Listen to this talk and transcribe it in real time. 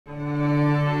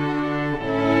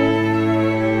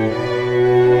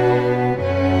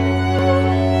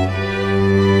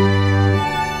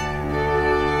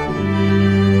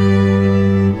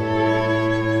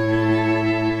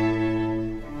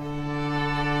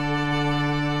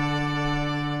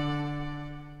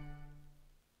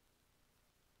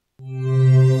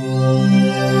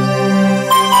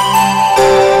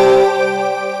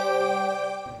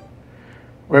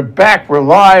We're back, we're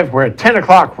live, we're at 10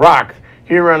 o'clock rock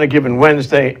here on a given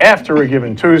Wednesday after a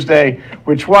given Tuesday,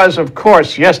 which was, of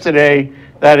course, yesterday.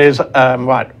 That is,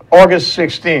 August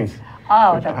 16th.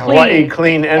 Oh, the Hawaii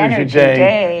Clean Energy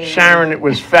Day. Sharon, it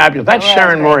was fabulous. That's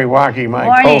Sharon Moriwaki,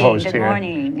 my co-host here. Good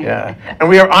morning. Yeah. And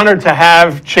we are honored to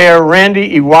have Chair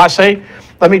Randy Iwase.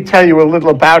 Let me tell you a little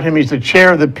about him. He's the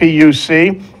chair of the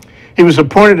PUC. He was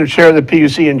appointed to chair of the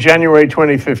PUC in January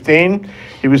 2015.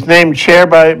 He was named chair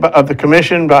of the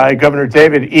commission by Governor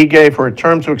David Iwase for a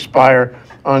term to expire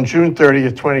on June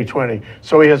 30th, 2020.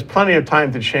 So he has plenty of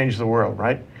time to change the world,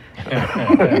 right?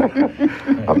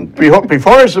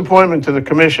 Before his appointment to the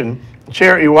commission,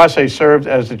 Chair Iwase served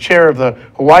as the chair of the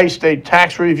Hawaii State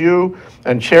Tax Review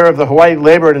and chair of the Hawaii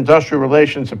Labor and Industrial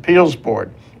Relations Appeals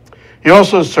Board. He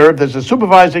also served as the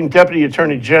supervising deputy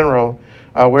attorney general,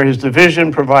 where his division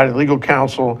provided legal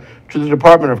counsel to the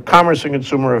Department of Commerce and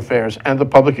Consumer Affairs and the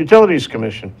Public Utilities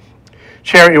Commission.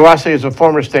 Chair Iwase is a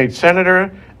former state senator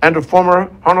and a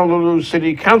former Honolulu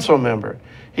City Council member.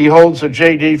 He holds a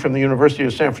JD from the University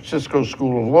of San Francisco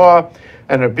School of Law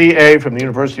and a BA from the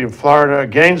University of Florida,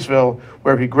 Gainesville,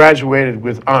 where he graduated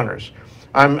with honors.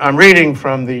 I'm reading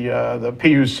from the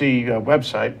PUC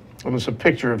website, and there's a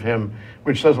picture of him,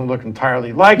 which doesn't look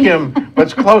entirely like him, but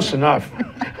it's close enough.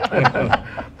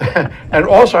 And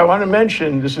also, I want to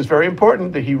mention, this is very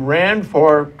important, that he ran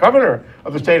for governor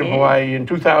of the state of Hawaii in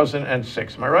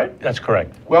 2006. Am I right? That's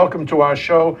correct. Welcome to our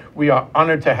show. We are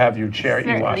honored to have you, Chair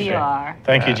Iwase. Certainly you are.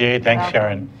 Thank you, Jay. Thanks,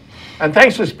 Sharon. And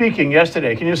thanks for speaking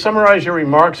yesterday. Can you summarize your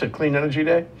remarks at Clean Energy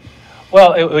Day?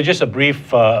 Well, it was just a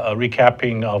brief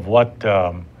recapping of what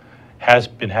has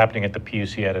been happening at the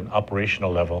PUC at an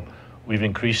operational level. We've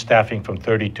increased staffing from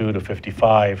 32 to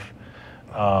 55.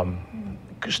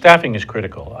 Staffing is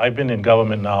critical. I've been in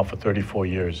government now for 34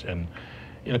 years, and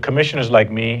commissioners like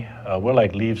me, we're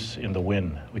like leaves in the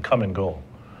wind. We come and go.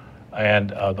 And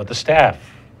but the staff,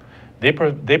 they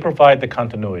provide the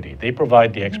continuity. They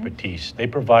provide the expertise. They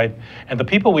provide, and the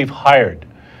people we've hired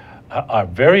are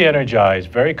very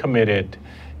energized, very committed,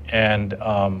 and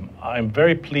I'm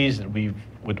very pleased that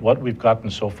with what we've gotten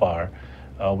so far.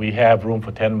 We have room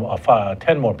for 10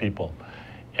 more people,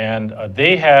 and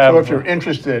they have. So if you're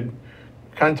interested,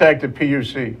 contact the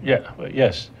PUC. Yeah.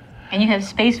 Yes. And you have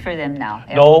space for them now.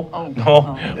 No.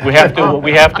 We have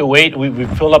to wait. We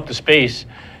fill up the space.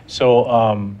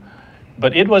 So,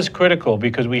 but it was critical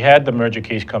because we had the merger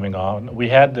case coming on. We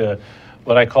had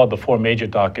what I call the four major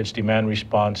dockets: demand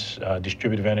response,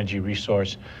 distributed energy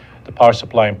resource, the power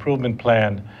supply improvement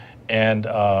plan, and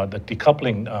the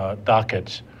decoupling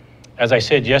dockets. As I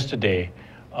said yesterday,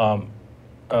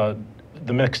 the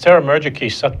Nextera merger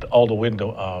case sucked all the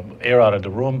air out of the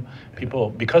room. People,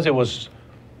 because it was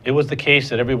the case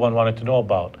that everyone wanted to know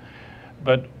about.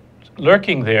 But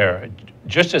lurking there,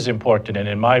 just as important, and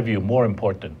in my view, more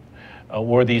important,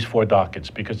 were these four dockets,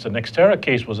 because the Nextera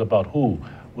case was about who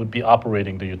would be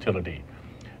operating the utility,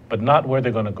 but not where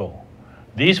they're going to go.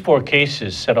 These four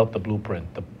cases set out the blueprint,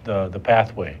 the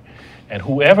pathway, and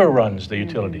whoever runs the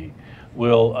utility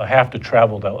will have to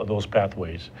travel those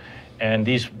pathways. And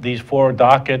these four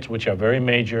dockets, which are very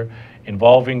major,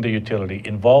 involving the utility,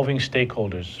 involving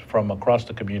stakeholders from across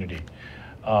the community.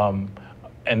 And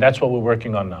that's what we're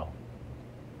working on now.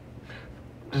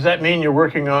 Does that mean you're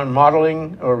working on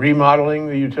modeling or remodeling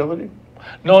the utility?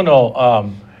 No.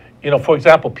 For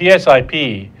example,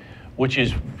 PSIP, which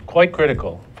is quite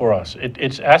critical for us,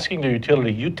 it's asking the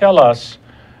utility, you tell us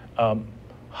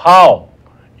how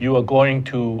you are going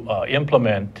to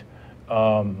implement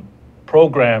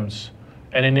programs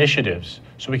and initiatives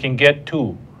so we can get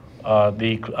to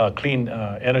the clean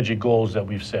energy goals that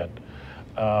we've set.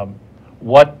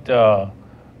 What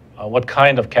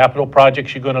kind of capital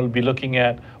projects you're going to be looking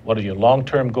at? What are your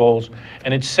long-term goals?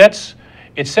 And it sets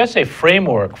a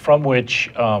framework from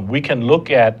which we can look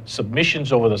at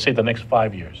submissions over the next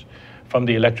 5 years from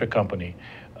the electric company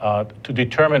to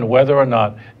determine whether or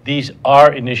not these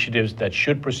are initiatives that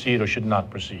should proceed or should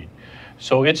not proceed.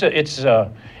 So it's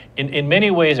in many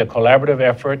ways a collaborative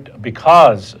effort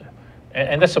because,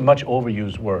 and that's a much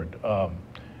overused word.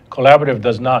 Collaborative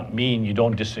does not mean you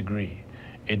don't disagree.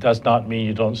 It does not mean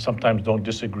you sometimes don't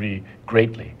disagree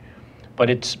greatly. But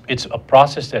it's a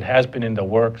process that has been in the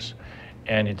works,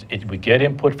 and we get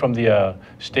input from the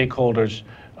stakeholders.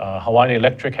 Hawaiian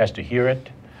Electric has to hear it.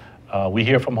 We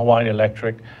hear from Hawaiian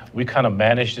Electric. We kind of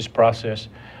manage this process.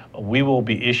 We will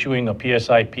be issuing a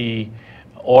PSIP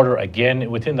order again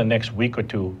within the next week or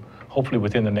two, hopefully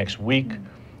within the next week,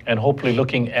 and hopefully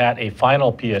looking at a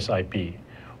final PSIP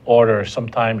order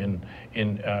sometime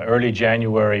in early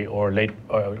January or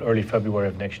early February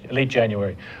of late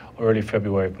January or early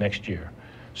February of next year.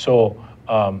 So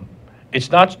It's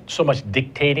not so much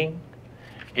dictating,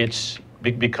 it's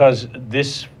because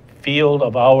this field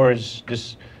of ours,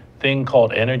 this thing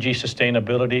called energy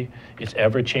sustainability, it's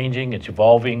ever-changing, it's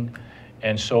evolving,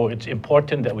 and so it's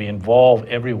important that we involve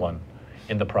everyone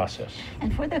in the process.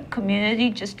 And for the community,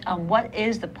 just what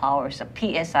is the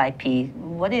PSIP?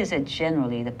 What is it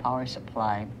generally, the power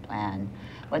supply plan?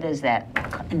 What does that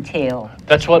entail?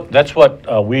 That's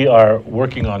what we are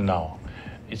working on now.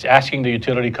 It's asking the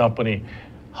utility company,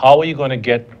 how are you going to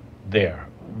get there?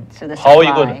 So the How are you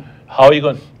supply. going? How are you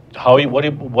going?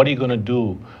 What are you going to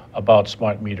do about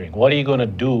smart metering? What are you going to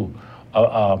do?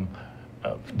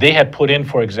 They had put in,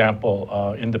 for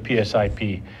example, in the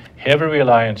PSIP, heavy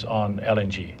reliance on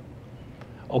LNG.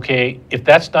 Okay, if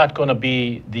that's not going to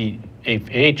be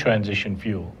a transition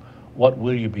fuel, what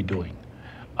will you be doing?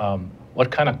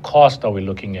 What kind of cost are we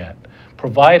looking at?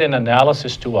 Provide an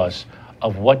analysis to us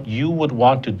of what you would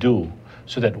want to do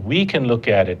so that we can look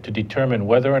at it to determine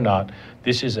whether or not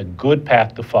this is a good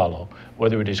path to follow,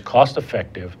 whether it is cost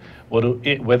effective,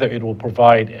 whether it will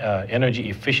provide energy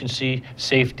efficiency,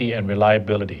 safety, and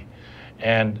reliability.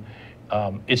 And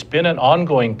it's been an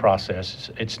ongoing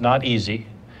process. It's not easy.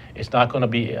 It's not going to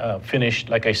be finished,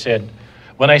 like I said.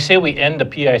 When I say we end the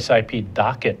PSIP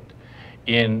docket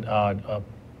in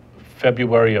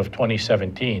February of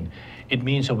 2017, it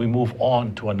means that we move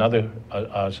on to another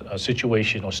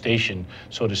situation or station,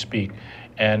 so to speak,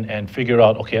 and figure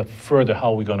out, okay, further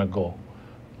how we're going to go.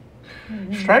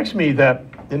 Strikes me that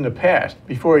in the past,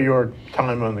 before your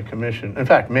time on the commission, in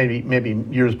fact, maybe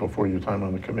years before your time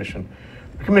on the commission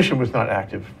was not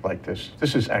active like this.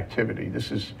 This is activity.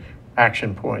 This is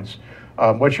action points.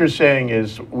 What you're saying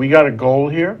is, we got a goal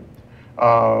here.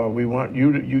 We want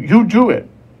you to you do it.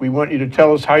 We want you to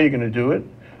tell us how you're going to do it,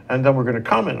 and then we're going to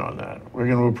comment on that. We're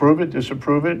going to approve it,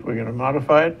 disapprove it. We're going to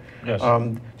modify it. Yes.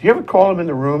 Do you ever call them in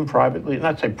the room privately?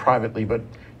 Not say privately, but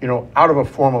out of a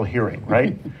formal hearing,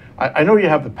 right? I know you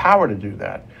have the power to do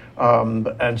that,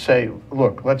 and say,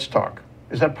 look, let's talk.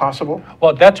 Is that possible?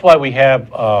 Well, that's why we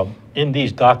have in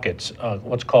these dockets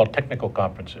what's called technical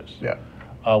conferences. Yeah.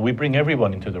 We bring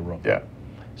everyone into the room. Yeah.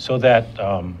 So that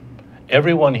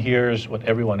everyone hears what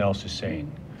everyone else is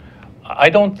saying. I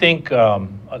don't think,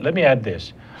 let me add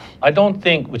this, I don't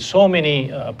think with so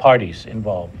many parties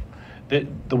involved,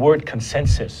 the word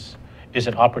consensus is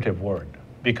an operative word.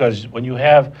 Because when you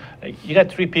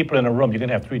got 3 people in a room, you're going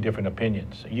to have 3 different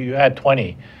opinions. You add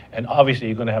 20, and obviously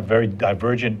you're going to have very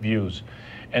divergent views.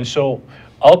 And so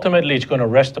ultimately it's going to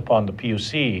rest upon the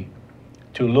PUC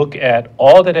to look at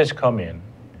all that has come in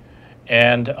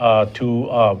and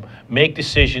to make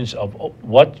decisions of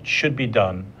what should be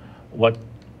done,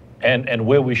 and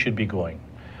where we should be going.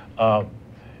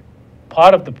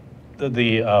 Part of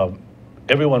the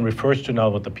everyone refers to now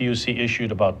what the PUC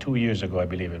issued about 2 years ago, I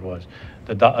believe it was,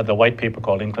 the white paper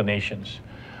called Inclinations,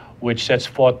 which sets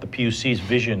forth the PUC's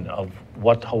vision of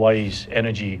what Hawaii's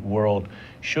energy world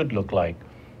should look like,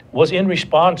 was in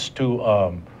response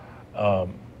to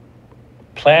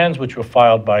plans which were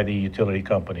filed by the utility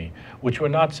company, which were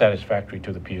not satisfactory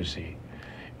to the PUC.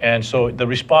 And so the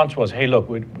response was, hey, look,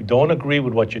 we don't agree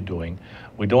with what you're doing.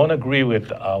 We don't agree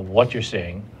with what you're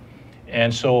saying.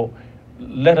 And so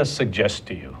let us suggest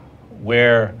to you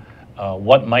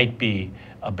what might be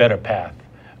a better path.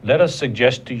 Let us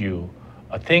suggest to you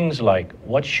things like,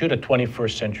 what should a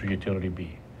 21st century utility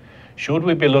be? Should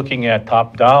we be looking at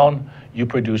top-down, you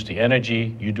produce the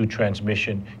energy, you do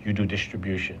transmission, you do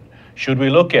distribution? Should we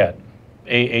look at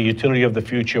a utility of the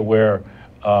future where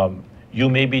you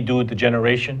maybe do the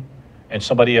generation and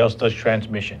somebody else does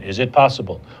transmission? Is it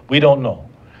possible? We don't know.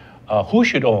 Who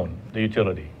should own the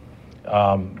utility?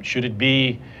 Should it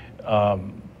be,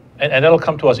 and that'll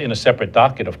come to us in a separate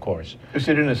docket, of course. Is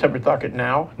it in a separate docket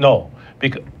now? No,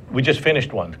 because we just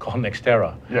finished one called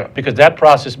Nextera. Yeah. Because that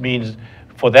process means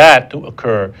for that to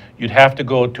occur, you'd have to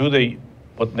go to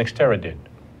what Nextera did.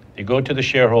 You go to the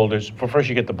shareholders. First,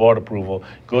 you get the board approval.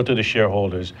 Go to the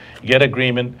shareholders. You get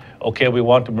agreement. Okay, we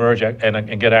want to merge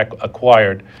and get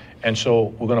acquired, and so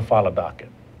we're going to file a docket.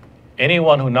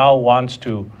 Anyone who now wants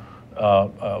to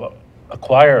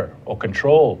acquire or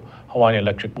control Hawaiian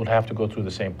Electric will have to go through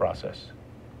the same process.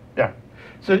 Yeah.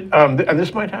 So, and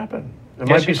this might happen. There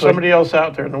Yes, might be it could. somebody else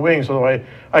out there in the wings, although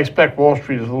I expect Wall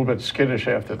Street is a little bit skittish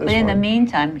after this But in the one.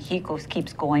 meantime,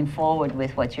 keeps going forward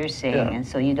with what you're saying, Yeah. and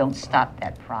so you don't stop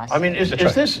that process. I mean, is That's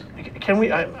right. this, can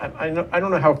we, I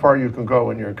don't know how far you can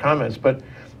go in your comments, but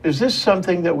is this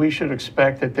something that we should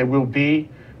expect, that there will be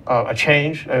a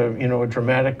change, a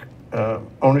dramatic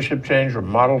ownership change or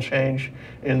model change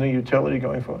in the utility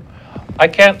going forward? I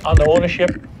can't on the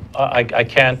ownership. I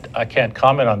can't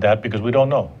comment on that because we don't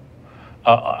know.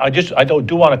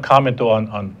 do want to comment though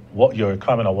on what your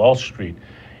comment on Wall Street.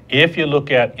 If you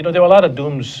look at, there were a lot of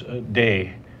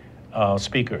doomsday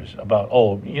speakers about,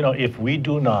 if we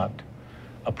do not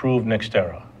approve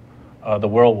Nextera, the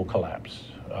world will collapse.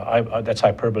 That's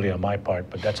hyperbole on my part,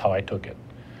 but that's how I took it.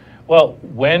 Well,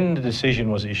 when the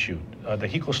decision was issued, the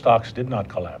HECO stocks did not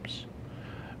collapse.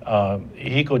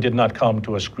 HECO did not come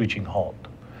to a screeching halt.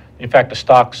 In fact, the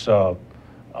stocks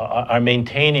are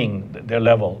maintaining their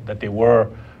level that they were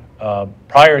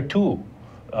prior to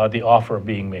the offer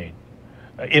being made.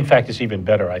 In fact, it's even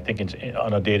better, I think,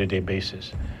 on a day-to-day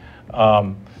basis.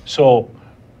 So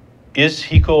is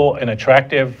HECO an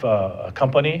attractive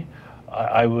company?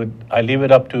 I leave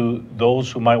it up to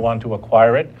those who might want to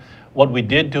acquire it. What we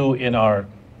did do in our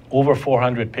over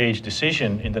 400-page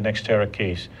decision in the Nextera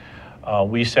case,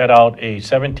 we set out a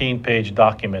 17-page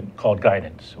document called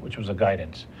guidance, which was a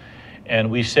guidance. And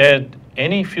we said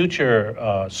any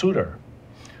future suitor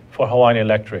for Hawaiian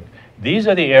Electric, these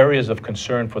are the areas of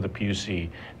concern for the PUC.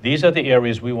 These are the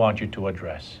areas we want you to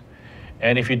address.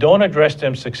 And if you don't address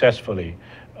them successfully,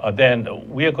 then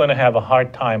we are going to have a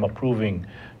hard time approving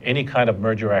any kind of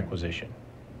merger acquisition.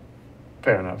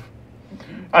 Fair enough.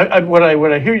 What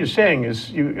I hear you saying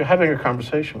is you're having a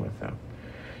conversation with them.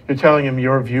 You're telling them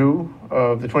your view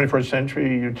of the 21st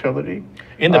century utility.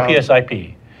 In the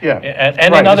PSIP. Yeah. And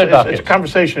right. in other documents. It's a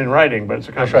conversation in writing, but it's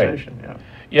a conversation. That's right.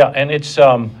 Yeah. Yeah, and it's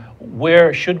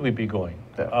where should we be going?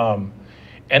 Yeah.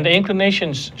 And the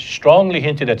inclinations strongly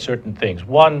hinted at certain things.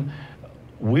 One,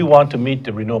 we want to meet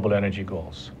the renewable energy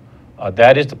goals.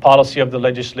 That is the policy of the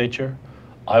legislature.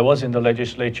 I was in the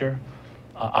legislature.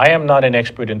 I am not an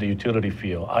expert in the utility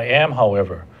field. I am,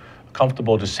 however,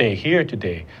 comfortable to say here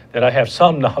today that I have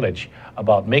some knowledge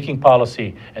about making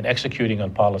policy and executing on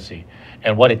policy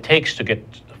and what it takes to get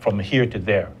from here to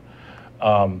there.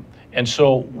 And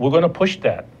so we're going to push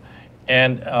that.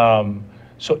 And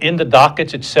so in the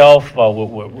dockets itself,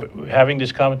 we're having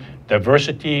this comment,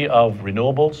 diversity of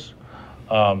renewables,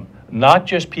 not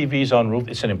just PVs on roof.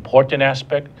 It's an important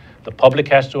aspect. The public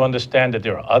has to understand that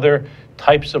there are other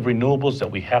types of renewables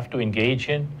that we have to engage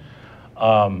in.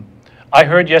 I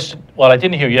heard yesterday, well, I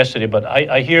didn't hear yesterday, but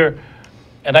I hear,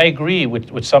 and I agree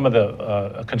with some of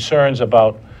the concerns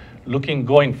about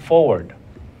going forward.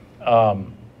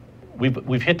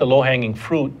 We've hit the low-hanging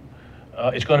fruit.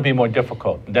 It's going to be more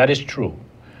difficult. That is true.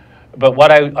 But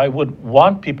what I would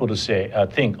want people to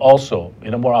think also,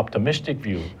 in a more optimistic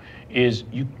view, is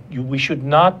we should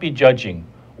not be judging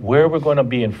where we're going to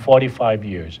be in 45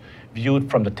 years,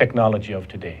 viewed from the technology of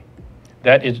today.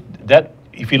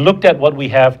 If you looked at what we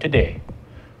have today,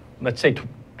 let's say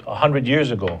 100 years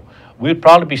ago, we'd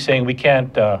probably be saying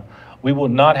we will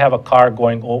not have a car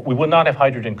we will not have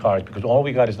hydrogen cars because all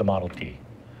we got is the Model T.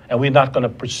 And we're not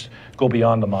going to go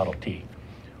beyond the Model T.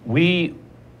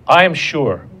 I am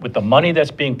sure with the money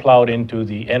that's being plowed into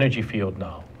the energy field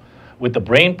now, with the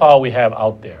brain power we have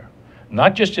out there,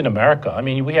 not just in America. I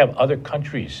mean, we have other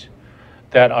countries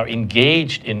that are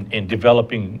engaged in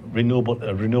developing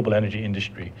renewable energy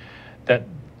industry, that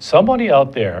somebody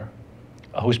out there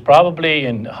who's probably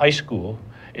in high school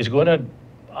is going to,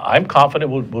 I'm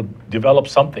confident, will develop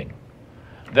something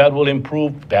that will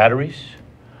improve batteries,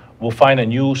 will find a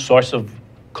new source of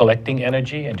collecting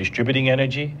energy and distributing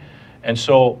energy. And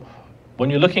so when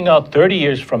you're looking out 30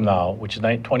 years from now, which is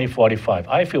 2045,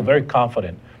 I feel very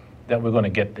confident that we're going to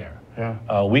get there.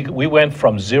 Yeah. We went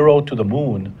from 0 to the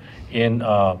moon in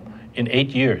 8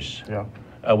 years. Yeah.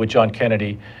 With John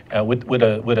Kennedy, with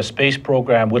a space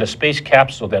program, with a space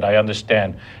capsule that I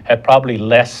understand had probably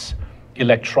less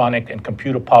electronic and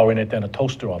computer power in it than a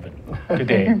toaster oven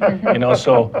today.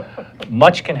 So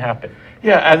much can happen.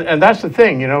 Yeah, and that's the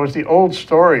thing, it's the old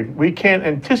story. We can't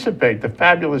anticipate the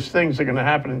fabulous things that are going to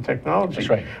happen in technology. That's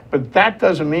right. But that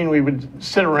doesn't mean we would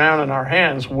sit around on our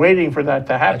hands waiting for that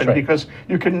to happen. That's right. Because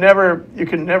you can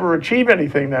never achieve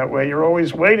anything that way. You're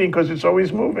always waiting because it's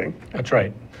always moving. That's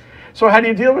right. So how do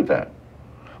you deal with that?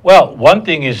 Well, one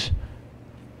thing is,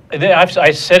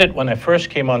 I said it when I first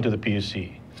came onto the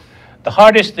PUC. The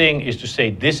hardest thing is to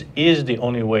say this is the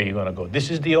only way you're going to go.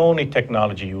 This is the only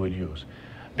technology you would use.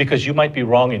 Because you might be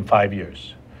wrong in 5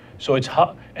 years. So it's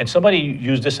how, and somebody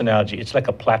used this analogy, it's like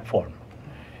a platform.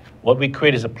 What we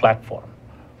create is a platform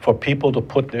for people to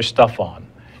put their stuff on,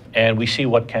 and we see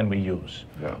what can we use.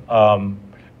 Yeah.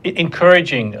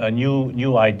 Encouraging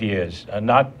new ideas,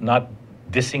 not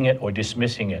dissing it or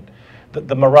dismissing it.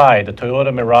 The Mirai, the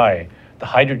Toyota Mirai, the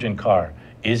hydrogen car,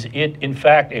 is it in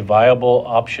fact a viable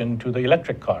option to the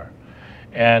electric car?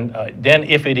 And then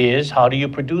if it is, how do you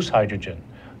produce hydrogen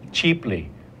cheaply?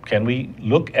 Can we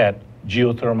look at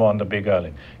geothermal on the Big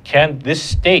Island? Can this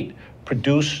state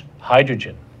produce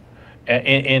hydrogen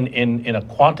in a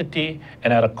quantity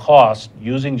and at a cost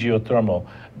using geothermal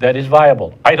that is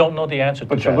viable. I don't know the answer to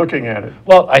that. But you're looking at it.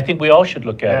 Well, I think we all should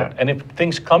look at Yeah. it. And if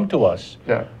things come to us,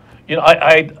 Yeah. you know,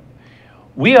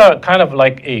 we are kind of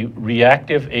like a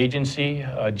reactive agency,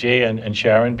 Jay and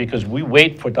Sharon, because we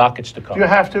wait for dockets to come. Do you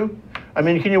have to? I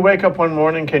mean, can you wake up one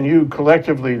morning, can you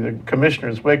collectively, the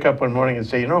commissioners, wake up one morning and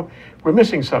say, you know, we're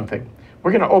missing something.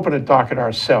 We're going to open a docket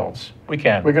ourselves. We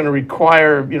can. We're going to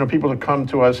require, you know, people to come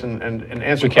to us and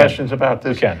answer We can. questions about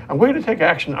this. We can. And we're going to take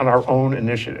action on our own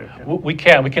initiative. We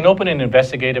can. We can open an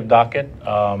investigative docket.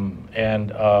 I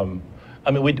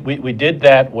mean, we did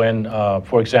that when,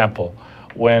 for example,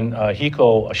 when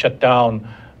HECO shut down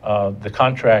the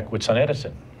contract with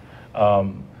SunEdison.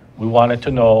 We wanted to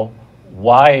know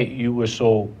why you were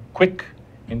so quick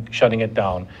in shutting it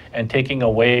down and taking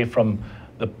away from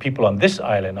the people on this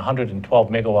island 112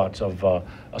 megawatts of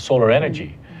solar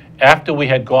energy, after we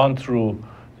had gone through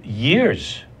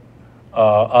years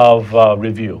of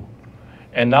review.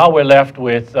 And now we're left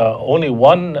with only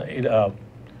one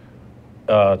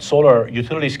solar,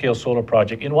 utility scale solar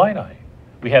project in Waianae.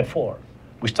 We had 4.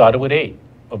 We started with 8,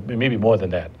 or maybe more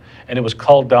than that. And it was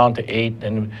culled down to 8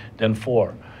 and then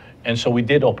 4. And so we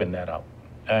did open that up.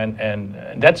 And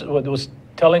that's what it was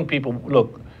telling people,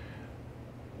 look,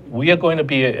 we are going to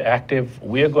be active,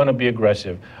 we are going to be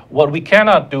aggressive. What we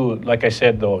cannot do, like I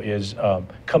said, though, is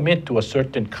commit to a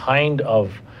certain kind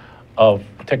of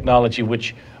technology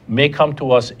which may come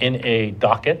to us in a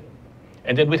docket,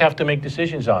 and then we'd have to make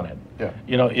decisions on it. Yeah.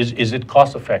 You know, is it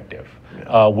cost effective?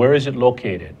 Yeah. Where is it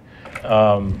located?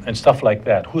 And stuff like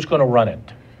that. Who's going to run it?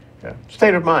 Yeah.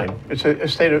 State of mind. It's a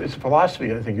state of, it's a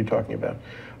philosophy I think you're talking about.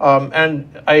 And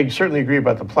I certainly agree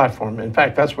about the platform. In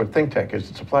fact, that's what ThinkTech is.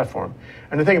 It's a platform.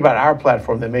 And the thing about our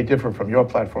platform that may differ from your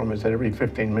platform is that every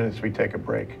 15 minutes we take a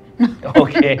break.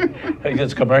 Okay.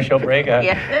 It's a commercial break.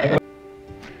 Yeah.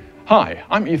 Hi,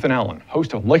 I'm Ethan Allen,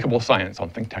 host of Likeable Science on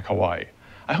ThinkTech Hawaii.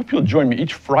 I hope you'll join me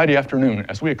each Friday afternoon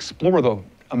as we explore the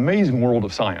amazing world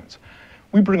of science.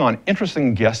 We bring on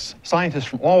interesting guests, scientists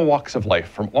from all walks of life,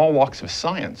 from all walks of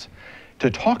science, to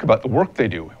talk about the work they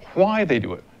do, why they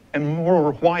do it, and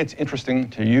moreover, why it's interesting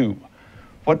to you.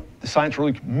 What the science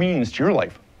really means to your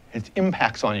life, its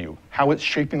impacts on you, how it's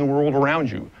shaping the world around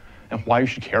you, and why you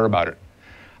should care about it.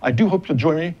 I do hope you'll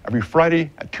join me every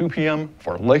Friday at 2 p.m.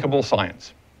 for Likeable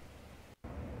Science.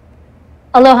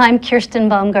 Aloha, I'm Kirsten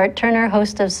Baumgart-Turner,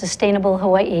 host of Sustainable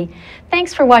Hawaii.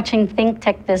 Thanks for watching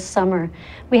ThinkTech this summer.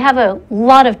 We have a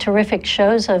lot of terrific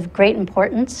shows of great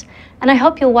importance, and I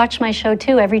hope you'll watch my show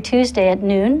too every Tuesday at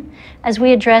noon as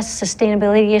we address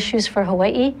sustainability issues for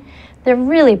Hawaii. They're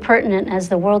really pertinent as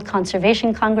the World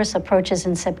Conservation Congress approaches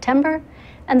in September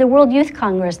and the World Youth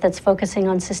Congress that's focusing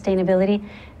on sustainability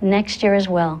next year as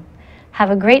well. Have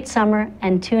a great summer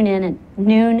and tune in at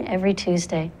noon every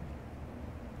Tuesday.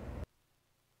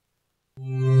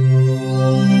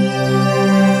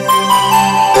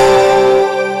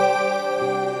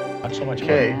 Not so much.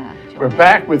 Okay, Yeah. we're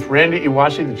back with Randy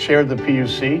Iwase, the chair of the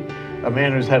PUC, a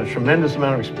man who's had a tremendous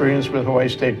amount of experience with Hawaii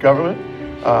state government,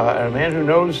 and a man who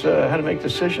knows how to make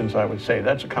decisions, I would say.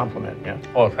 That's a compliment, yeah.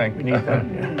 Oh, thank We you. need that.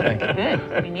 Yeah. Thank you.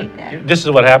 Good. We need that. This is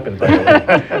what happens, by the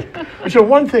way. So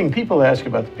one thing people ask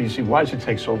about the PUC, why does it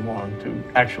take so long to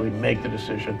actually make the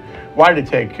decision? Why did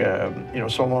it take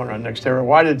so long on Nextera?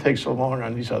 Why did it take so long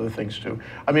on these other things too?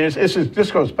 I mean,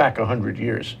 this goes back 100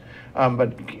 years.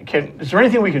 But is there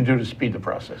anything we can do to speed the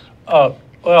process?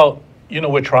 Well, you know,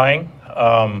 we're trying.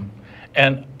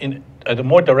 And the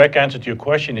more direct answer to your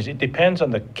question is it depends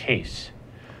on the case.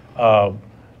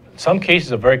 Some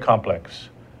cases are very complex.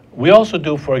 We also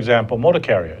do, for example, motor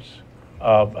carriers,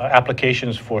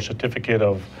 applications for certificate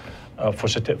of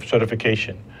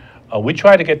certification. We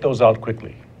try to get those out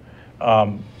quickly.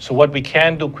 So what we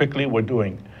can do quickly, we're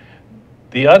doing.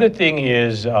 The other thing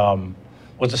is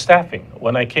was the staffing.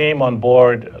 When I came on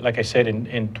board, like I said,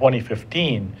 in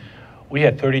 2015, we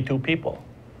had 32 people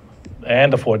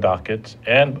and the 4 dockets,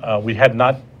 and we had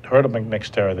not heard of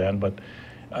Nextera then, but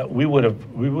we would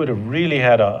have really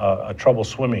had a trouble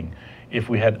swimming if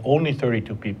we had only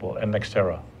 32 people and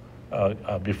Nextera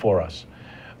before us.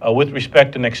 With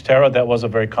respect to Nextera, that was a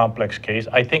very complex case.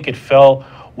 I think it fell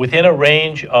within a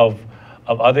range of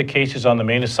other cases on the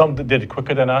mainland. Some did it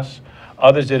quicker than us.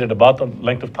 Others did it about the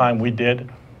length of time we did.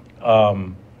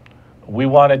 We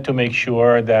wanted to make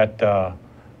sure that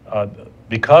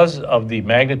because of the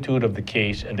magnitude of the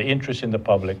case and the interest in the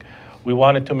public, we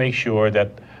wanted to make sure that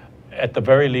at the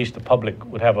very least the public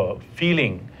would have a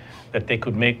feeling that they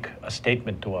could make a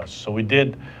statement to us. So we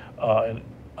did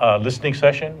a listening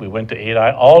session. We went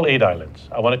to all 8 islands.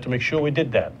 I wanted to make sure we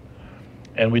did that,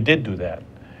 and we did do that.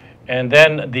 And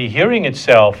then the hearing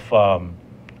itself,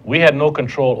 we had no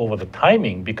control over the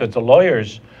timing because the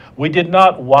lawyers, we did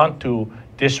not want to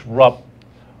disrupt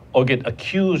or get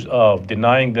accused of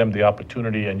denying them the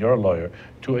opportunity, and your lawyer,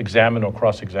 to examine or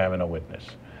cross-examine a witness.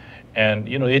 And,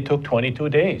 you know, it took 22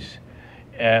 days,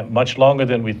 much longer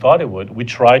than we thought it would. We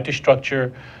tried to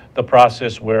structure the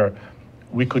process where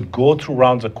we could go through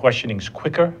rounds of questionings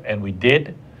quicker, and we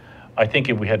did. I think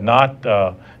if we had not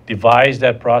devised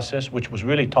that process, which was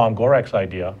really Tom Gorak's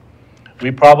idea,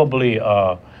 we probably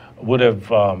would have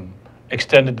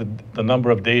extended the number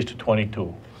of days to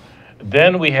 22.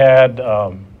 Then we had,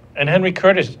 and Henry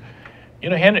Curtis, you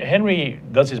know, Henry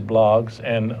does his blogs,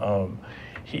 and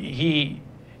he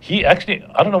actually,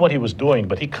 I don't know what he was doing,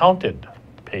 but he counted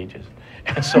pages.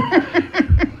 And so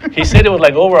he said it was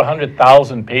like over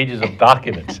 100,000 pages of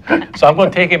documents. So I'm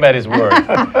going to take him at his word,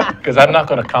 because I'm not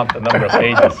going to count the number of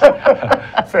pages.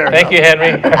 Thank you,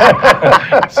 Henry.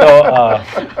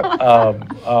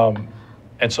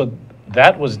 And so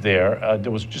that was there.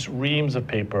 There was just reams of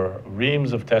paper,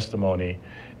 reams of testimony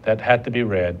that had to be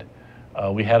read.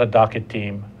 We had a docket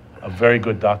team, a very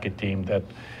good docket team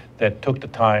that took the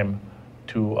time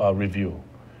to review.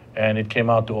 And it came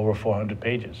out to over 400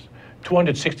 pages.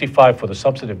 265 for the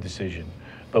substantive decision,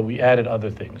 but we added other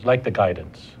things, like the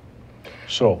guidance.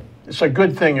 So it's a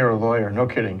good thing you're a lawyer, no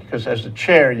kidding, because as the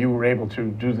chair, you were able to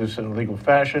do this in a legal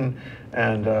fashion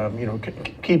and you know,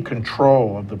 keep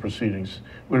control of the proceedings.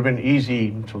 It would have been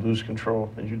easy to lose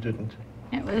control, and you didn't.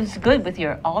 It was good with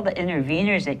all the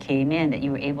interveners that came in, that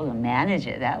you were able to manage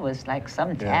it. That was like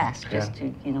some task, just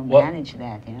to, you know, manage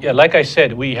that. Yeah, like I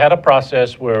said, we had a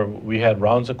process where we had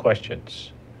rounds of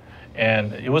questions.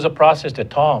 And it was a process that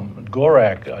Tom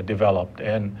Gorak developed,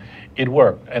 and it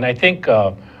worked. And I think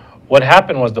what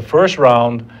happened was the first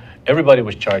round, everybody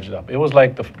was charged up. It was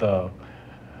like the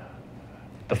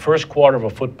first quarter of a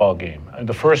football game. And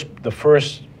the first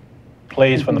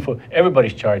plays from the foot,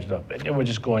 everybody's charged up. And they were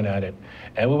just going at it.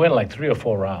 And we went like 3 or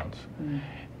 4 rounds.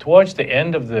 Towards the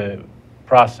end of the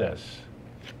process,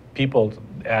 people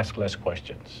asked less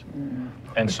questions.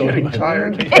 And so getting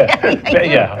tired.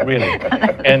 Yeah, really.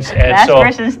 And Last so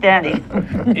person standing.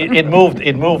 it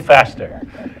moved faster.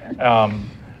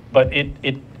 But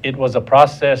it was a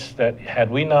process that had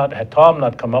Tom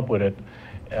not come up with it,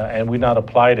 and we not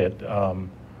applied it,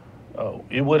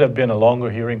 it would have been a longer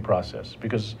hearing process.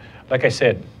 Because, like I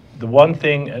said, the one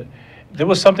thing, there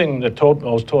was something that I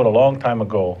was told a long time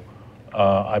ago.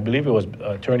 I believe it was an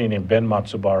attorney named Ben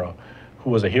Matsubara,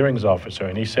 who was a hearings officer,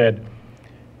 and he said,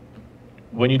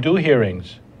 when you do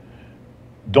hearings,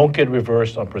 don't get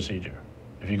reversed on procedure.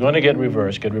 If you're going to get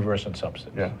reversed on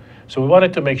substance. Yeah. So we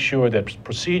wanted to make sure that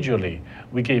procedurally,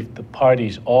 we gave the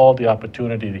parties all the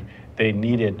opportunity they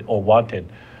needed or wanted,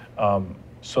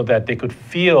 so that they could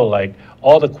feel like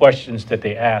all the questions that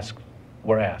they asked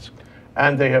were asked.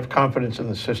 And they have confidence in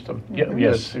the system. Yeah,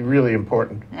 yes. That's really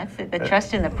important. That's it, the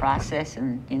trust in the process,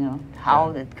 and, you know,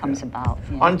 how it comes about.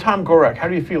 Yeah. On Tom Gorak, how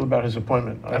do you feel about his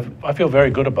appointment? I feel very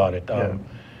good about it.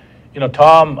 You know,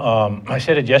 Tom, I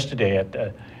said it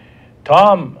yesterday,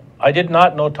 Tom, I did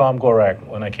not know Tom Gorak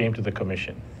when I came to the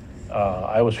commission.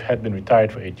 I had been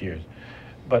retired for 8 years.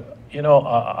 But, you know,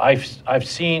 I've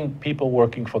seen people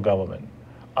working for government.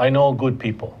 I know good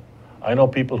people. I know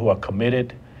people who are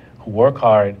committed, who work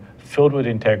hard, filled with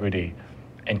integrity,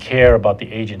 and care about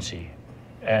the agency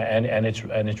and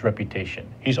its reputation.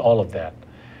 He's all of that.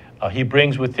 He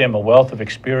brings with him a wealth of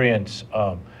experience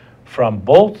from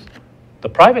both the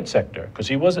private sector, because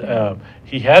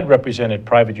he had represented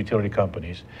private utility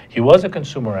companies. He was a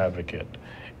consumer advocate,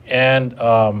 and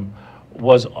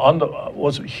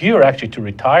was here actually to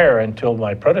retire until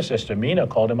my predecessor Mina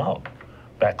called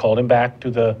him back to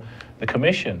the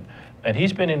commission, and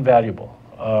he's been invaluable.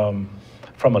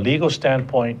 From a legal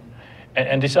standpoint,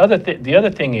 and the other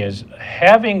thing is,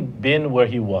 having been where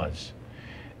he was,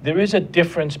 there is a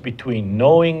difference between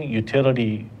knowing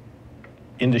utility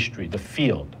industry, the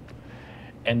field,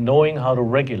 and knowing how to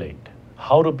regulate,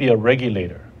 how to be a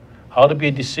regulator, how to be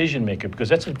a decision maker, because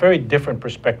that's a very different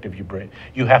perspective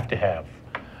you have to have.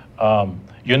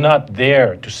 You're not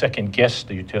there to second guess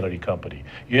the utility company.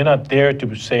 You're not there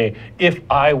to say, if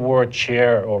I were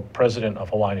chair or president of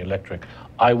Hawaiian Electric,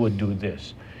 I would do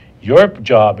this. Your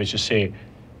job is to say,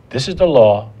 this is the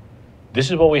law, this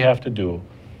is what we have to do,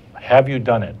 have you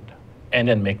done it? And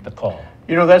then make the call.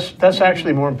 You know, that's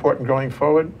actually more important going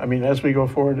forward. I mean, as we go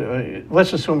forward,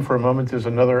 let's assume for a moment there's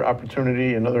another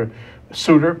opportunity, another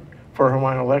suitor for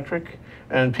Hawaiian Electric,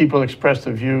 and people express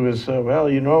the view as, well,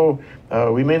 you know,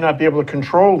 we may not be able to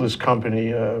control this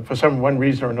company for one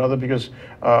reason or another because,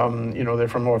 you know, they're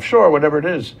from offshore, whatever it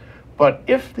is. But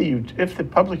if the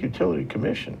Public Utility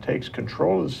Commission takes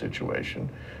control of the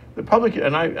situation, the public,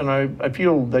 and I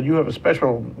feel that you have a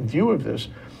special view of this,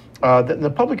 that the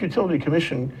Public Utility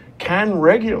Commission can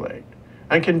regulate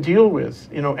and can deal with,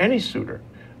 any suitor.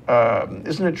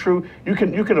 Isn't it true? You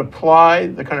can apply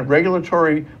the kind of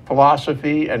regulatory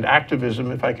philosophy and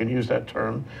activism, if I can use that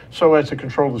term, so as to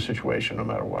control the situation no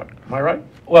matter what. Am I right?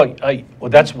 Well,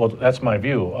 that's my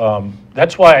view.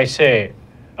 That's why I say,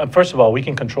 first of all, we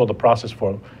can control the process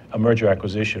for a merger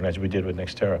acquisition as we did with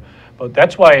Nextera. But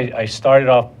that's why I started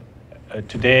off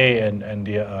today and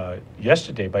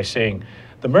yesterday by saying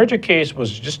the merger case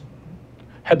was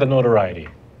had the notoriety.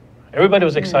 Everybody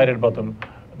was excited about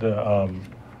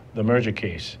the merger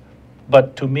case.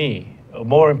 But to me,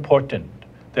 more important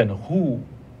than who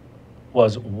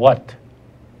was what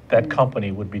that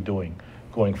company would be doing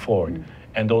going forward.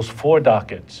 And those 4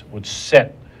 dockets would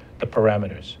set the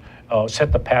parameters,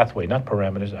 set the pathway, not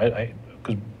parameters,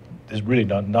 because there's really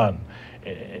none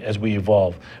as we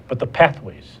evolve, but the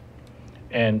pathways.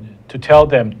 And to tell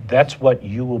them that's what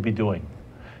you will be doing.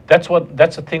 That's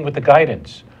the thing with the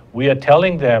guidance. We are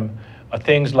telling them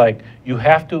things like, you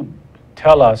have to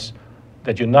tell us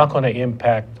that you're not going to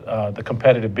impact the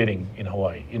competitive bidding in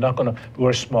Hawaii. You're not going to,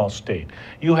 we're a small state.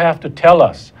 You have to tell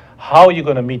us how you're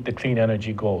going to meet the clean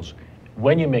energy goals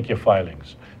when you make your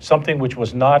filings. Something which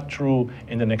was not true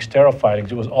in the Nextera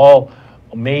filings. It was all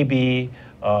maybe,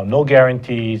 no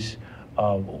guarantees.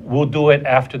 We'll do it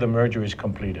after the merger is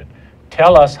completed.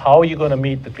 Tell us how you're going to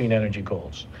meet the clean energy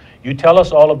goals. You tell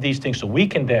us all of these things so we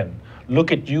can then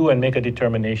look at you and make a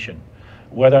determination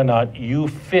whether or not you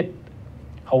fit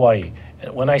Hawaii.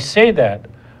 And when I say that,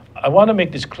 I want to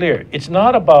make this clear. It's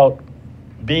not about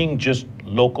being just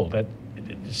local. That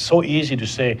it's so easy to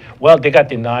say, well, they got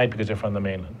denied because they're from the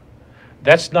mainland.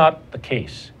 That's not the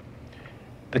case.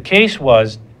 The case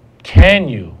was, can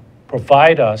you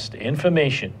provide us the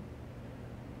information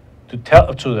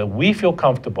so that we feel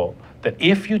comfortable that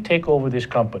if you take over this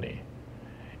company,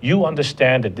 you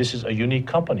understand that this is a unique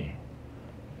company,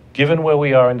 given where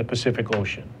we are in the Pacific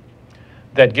Ocean,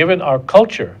 that given our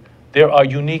culture, there are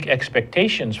unique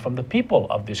expectations from the people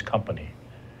of this company.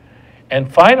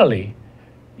 And finally,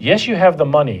 yes, you have the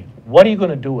money. What are you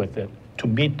going to do with it to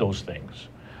meet those things?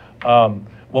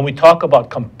 When we talk about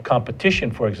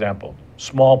competition, for example,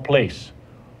 small place,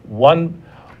 one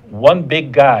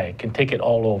big guy can take it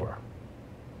all over.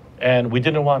 And we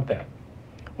didn't want that.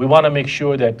 We want to make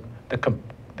sure that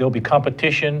there'll be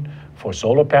competition for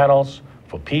solar panels,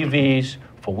 for PVs,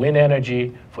 for wind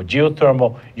energy, for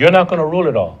geothermal. You're not going to rule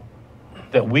it all.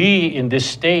 That we in this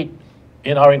state,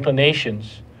 in our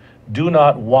inclinations, do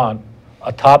not want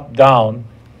a top-down,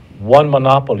 one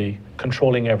monopoly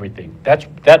controlling everything.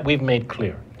 That we've made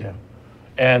clear. Yeah.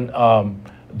 And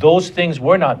those things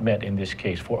were not met in this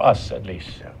case, for us at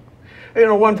least.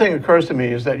 Yeah. One thing occurs to me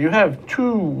is that you have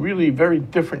 2 really very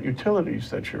different utilities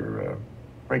that you're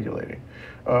regulating.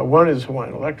 One is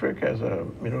Hawaiian Electric as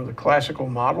the classical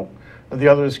model, and the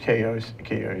other is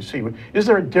KIC. Is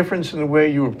there a difference in the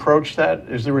way you approach that?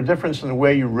 Is there a difference in the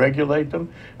way you regulate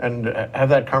them and have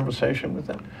that conversation with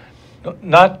them? No,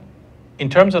 not in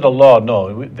terms of the law,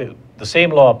 no. The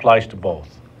same law applies to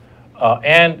both.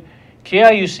 And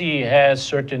KIUC has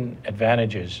certain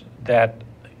advantages that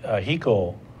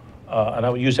HECO, and I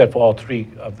would use that for all 3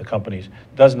 of the companies,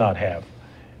 does not have.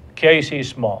 KIUC is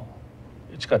small.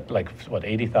 It's got like,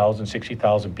 80,000,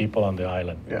 60,000 people on the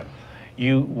island. Yeah.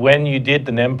 When you did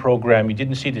the NEM program, you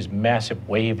didn't see this massive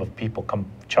wave of people come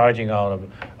charging out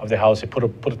of their house. They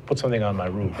put something on my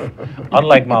roof,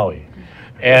 unlike Maui.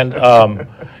 And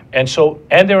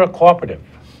they're a cooperative,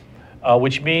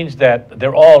 which means that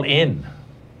they're all in.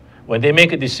 When they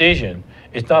make a decision,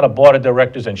 it's not a board of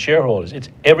directors and shareholders. It's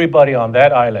everybody on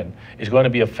that island is going to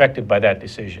be affected by that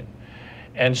decision.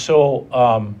 And so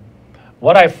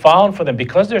what I found for them,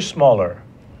 because they're smaller,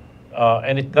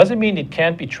 and it doesn't mean it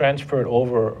can't be transferred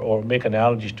over or make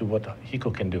analogies to what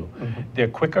HECO can do. Mm-hmm. They're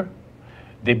quicker.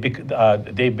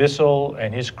 Dave Bissell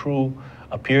and his crew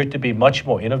appear to be much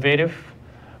more innovative,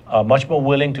 much more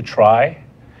willing to try.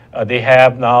 They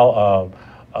have now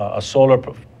a solar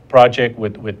project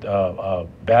with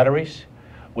batteries,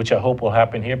 which I hope will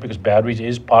happen here because batteries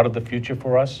is part of the future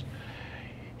for us.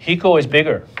 HECO is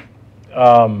bigger.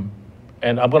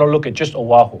 And I'm going to look at just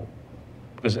Oahu,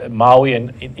 because Maui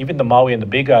and even the Maui and the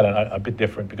Big Island are a bit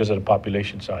different because of the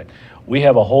population side. We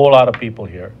have a whole lot of people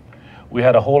here. We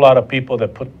had a whole lot of people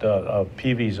that put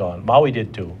PVs on. Maui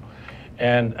did too.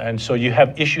 And so you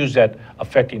have issues that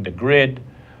affecting the grid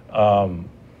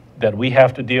that we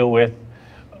have to deal with.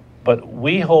 But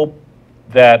we hope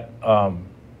that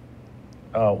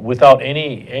without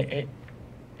any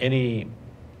any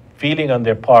feeling on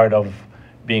their part of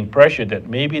being pressured, that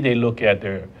maybe they look at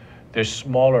their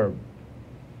smaller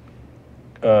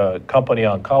company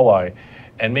on Kauai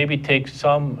and maybe take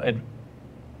some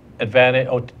advantage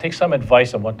or take some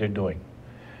advice on what they're doing.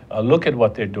 Look at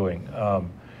what they're doing.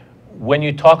 When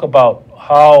you talk about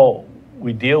how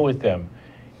we deal with them,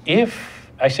 if,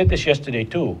 I said this yesterday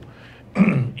too,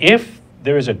 if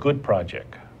there is a good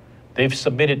project, they've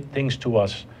submitted things to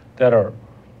us that are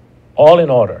all in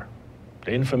order.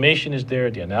 The information is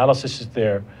there, the analysis is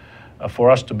there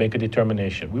for us to make a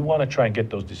determination. We want to try and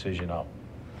get those decisions out.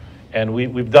 And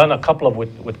we've done a couple of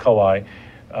with Kauai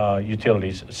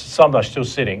utilities. Some are still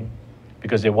sitting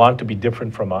because they want to be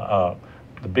different from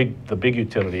the big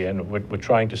utility, and we're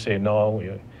trying to say, no,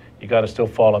 you got to still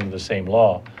fall under the same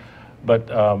law. But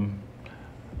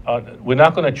we're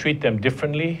not going to treat them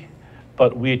differently,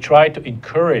 but we try to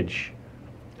encourage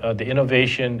the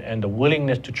innovation and the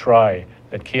willingness to try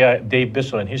that Dave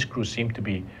Bissell and his crew seem to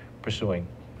be pursuing.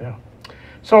 Yeah.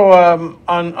 So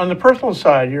on the personal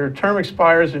side, your term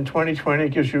expires in 2020,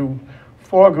 gives you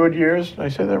 4 good years. Did I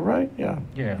say that right? Yeah.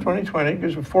 Yeah. 2020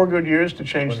 gives you 4 good years to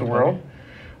change the world.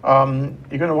 You're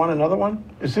going to want another one?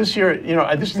 Is this your,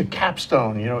 this is the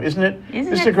capstone, isn't it?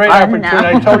 This is a great opportunity.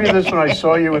 I told you this when I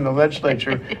saw you in the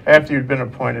legislature after you'd been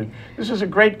appointed. This is a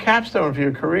great capstone for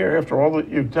your career after all that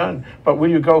you've done. But will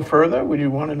you go further? Will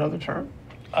you want another term?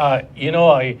 I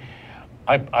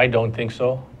don't think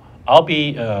so. I'll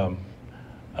be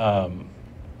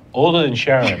older than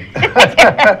Sharon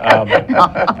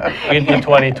in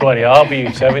 2020. I'll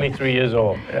be 73 years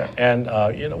old. Yeah. And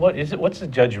what's the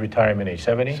judge retirement age?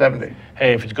 70? 70.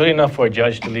 Hey, if it's good enough for a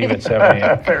judge to leave at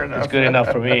 70, fair enough. It's good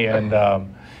enough for me. And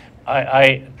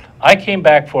I came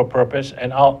back for a purpose,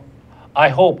 and my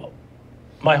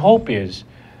hope is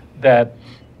that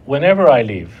whenever I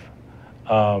leave,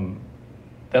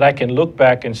 that I can look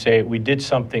back and say we did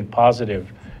something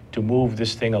positive to move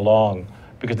this thing along,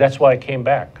 because that's why I came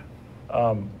back.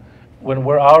 When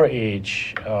we're our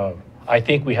age, I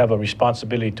think we have a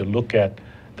responsibility to look at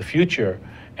the future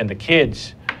and the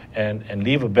kids and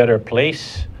leave a better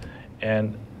place.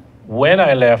 And when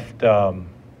I left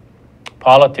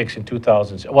politics in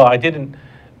 2000, well, I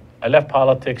left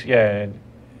politics, yeah,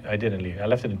 I didn't leave. I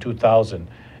left it in 2000,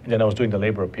 and then I was doing the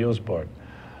Labor Appeals Board.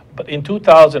 But in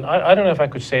 2000, I don't know if I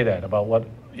could say that about what,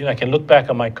 I can look back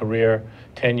on my career,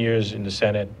 10 years in the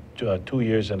Senate, 2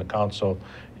 years in the council,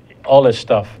 all this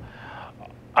stuff.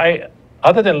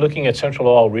 Other than looking at Central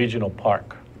Oahu Regional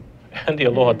Park and the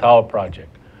Aloha Tower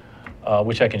project,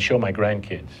 which I can show my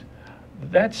grandkids,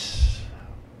 that's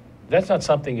not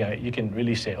something you can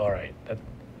really say, all right,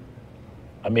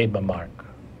 I made my mark.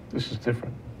 This is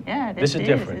different. Yeah, this is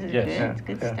different. This is yes, good. It's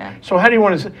good stuff. So how do you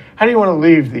want to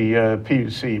leave the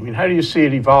PUC? I mean, how do you see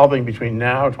it evolving between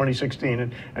now,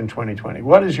 2016, and 2020?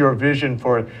 What is your vision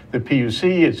for the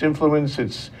PUC, its influence,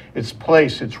 its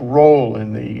place, its role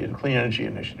in the Clean Energy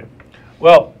Initiative?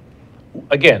 Well,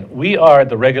 again, we are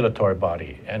the regulatory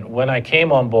body, and when I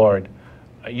came on board,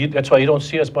 that's why you don't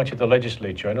see us much at the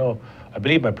legislature. I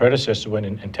believe my predecessor went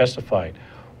and testified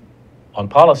on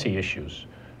policy issues.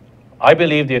 I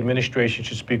believe the administration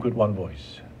should speak with one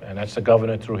voice, and that's the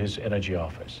governor through his energy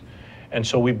office. And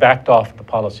so we backed off the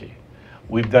policy.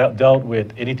 We've dealt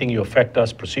with anything you affect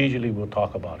us procedurally, we'll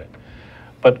talk about it.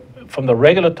 But from the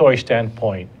regulatory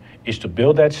standpoint, is to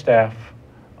build that staff.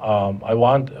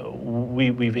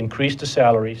 We've increased the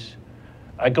salaries.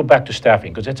 I go back to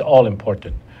staffing because that's all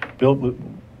important.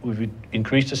 We've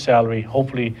increased the salary.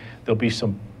 Hopefully there'll be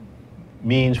some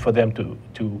means for them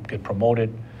to get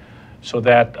promoted, so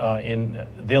that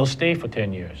they'll stay for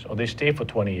 10 years or they stay for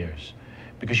 20 years,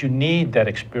 because you need that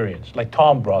experience, like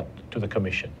Tom brought to the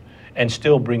commission and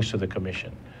still brings to the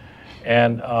commission.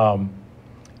 And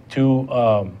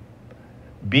to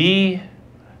be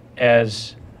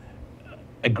as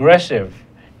aggressive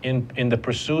in the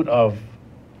pursuit of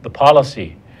the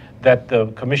policy that the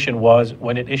commission was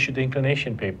when it issued the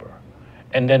inclination paper.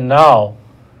 And then now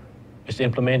it's the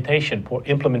implementation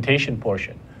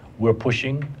portion. We're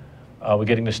pushing. We're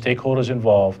getting the stakeholders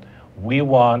involved. We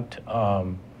want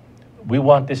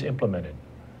this implemented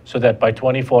so that by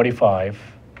 2045,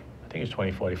 I think it's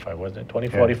 2045, wasn't it?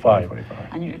 2045. Yeah,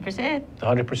 100%.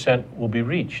 100% will be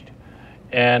reached,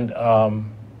 and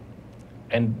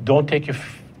don't take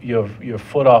your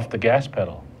foot off the gas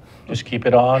pedal. Just keep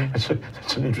it on. That's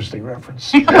an interesting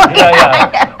reference.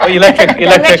 Yeah. Well, electric,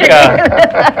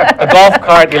 the golf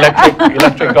cart,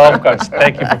 electric golf carts.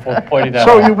 Thank you for pointing that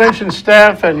out. So you mentioned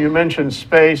staff and you mentioned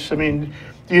space. I mean,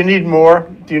 do you need more?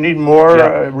 Do you need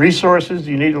more resources?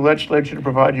 Do you need the legislature to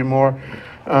provide you more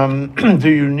Do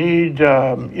you need,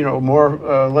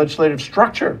 more legislative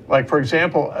structure? Like, for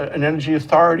example, an energy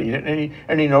authority.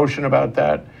 Any notion about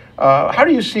that? How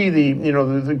do you see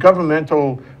the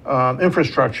governmental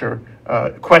infrastructure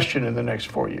question in the next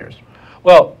 4 years?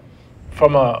 Well,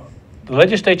 the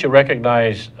legislature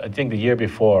recognized, I think the year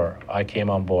before I came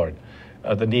on board,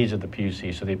 the needs of the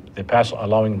PUC. So they passed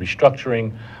allowing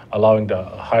restructuring, allowing the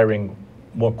hiring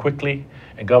more quickly.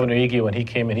 And Governor Ige, when he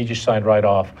came in, he just signed right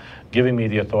off, giving me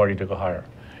the authority to go hire.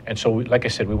 And so, like I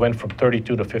said, we went from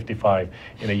 32 to 55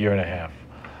 in a year and a half.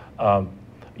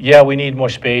 Yeah, we need more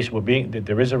space.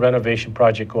 There is a renovation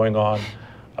project going on.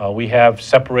 We have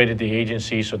separated the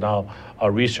agency, so now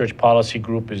our research policy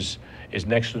group is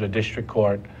next to the district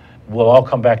court. We'll all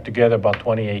come back together about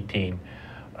 2018.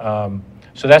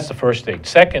 So that's the first thing.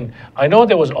 Second, I know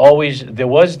there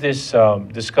was this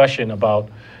discussion about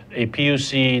a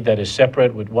PUC that is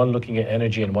separate, with one looking at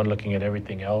energy and one looking at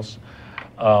everything else.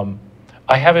 I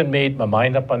haven't made my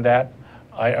mind up on that.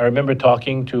 I remember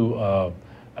talking to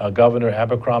Governor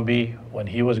Abercrombie when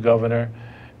he was governor,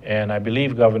 and I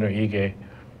believe Governor Ige,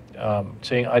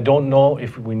 saying, I don't know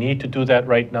if we need to do that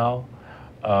right now.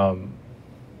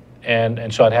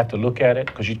 And so I'd have to look at it,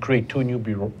 because you'd create two new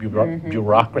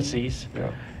bureaucracies.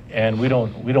 Yeah. And we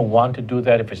don't want to do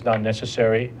that if it's not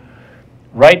necessary.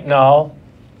 Right now,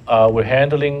 we're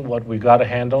handling what we got to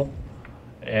handle,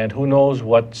 and who knows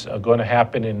what's going to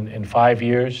happen in 5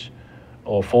 years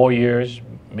or 4 years.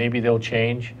 Maybe they'll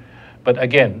change. But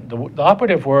again, the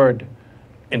operative word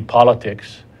in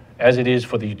politics, as it is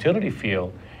for the utility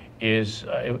field, is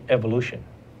evolution.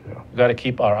 Yeah. We've got to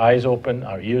keep our eyes open,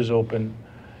 our ears open,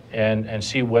 and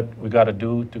see what we got to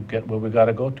do to get where we got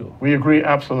to go to. We agree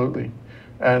absolutely.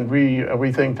 And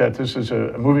we think that this is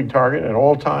a moving target at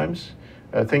all times.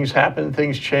 Things happen,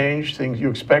 things change, things you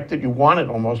expect it, you want it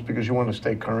almost, because you want to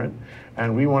stay current,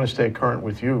 and we want to stay current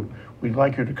with you. We'd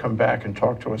like you to come back and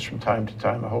talk to us from time to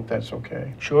time. I hope that's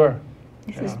okay. Sure.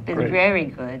 This has been great. very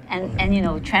good.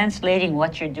 And translating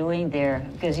what you're doing there,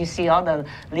 because you see all the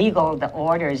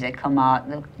orders that come out,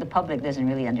 the public doesn't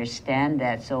really understand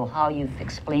that. So how you've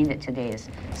explained it today is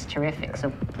terrific. So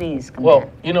please come back.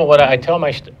 Well, you know what I tell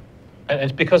and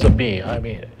it's because of me. I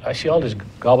mean, I see all this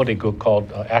gobbledygook called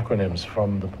acronyms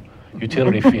from the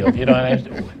utility field, and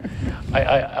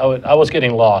I was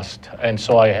getting lost, and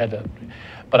so I had to.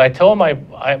 But I tell my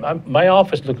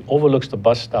office overlooks the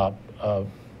bus stop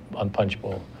on Punch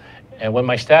Bowl, and when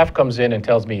my staff comes in and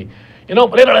tells me, it's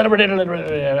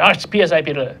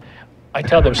PSIP, I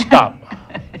tell them, stop.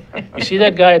 You see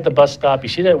that guy at the bus stop? You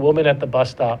see that woman at the bus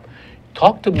stop?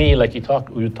 Talk to me like you talk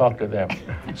to them,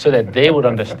 so that they would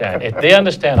understand. If they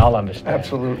understand, I'll understand.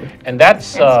 Absolutely. And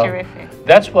that's terrific.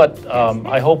 That's what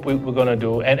I hope we're going to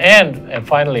do. And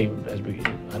finally,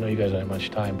 I know you guys don't have much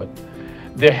time, but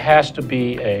there has to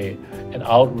be an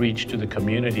outreach to the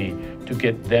community to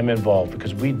get them involved,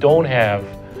 because we don't have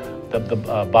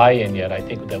the buy-in yet. I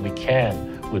think that we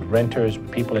can, with renters,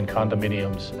 people in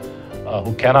condominiums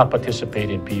who cannot participate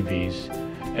in PVs.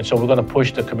 And so we're going to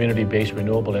push the community-based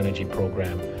renewable energy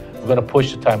program. We're going to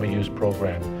push the time of use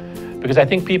program, because I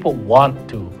think people want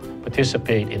to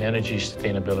participate in energy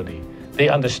sustainability. They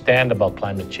understand about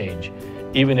climate change,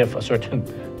 even if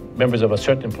members of a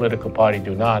certain political party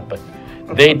do not, but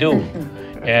they do.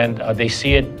 And they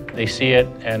see it,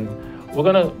 and we're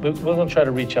going to try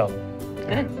to reach out.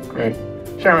 Good. Great.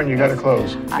 Sharon, you got to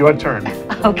close. Your turn.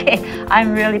 Okay,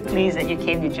 I'm really pleased that you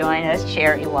came to join us,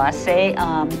 Chair Iwase,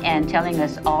 and telling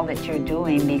us all that you're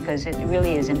doing, because it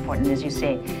really is important, as you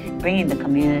say, bringing the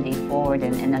community forward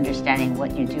and understanding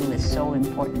what you do is so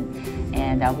important.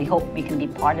 And we hope we can be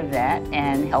part of that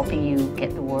and helping you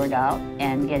get the word out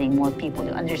and getting more people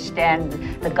to understand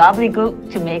the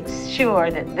gobbledygook, to make sure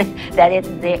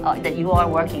that you are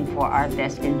working for our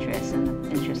best interests and the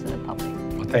interests of the public.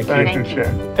 Well, thank you. Thank you,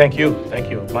 Chair. Thank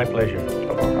you. My pleasure.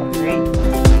 Welcome. Great.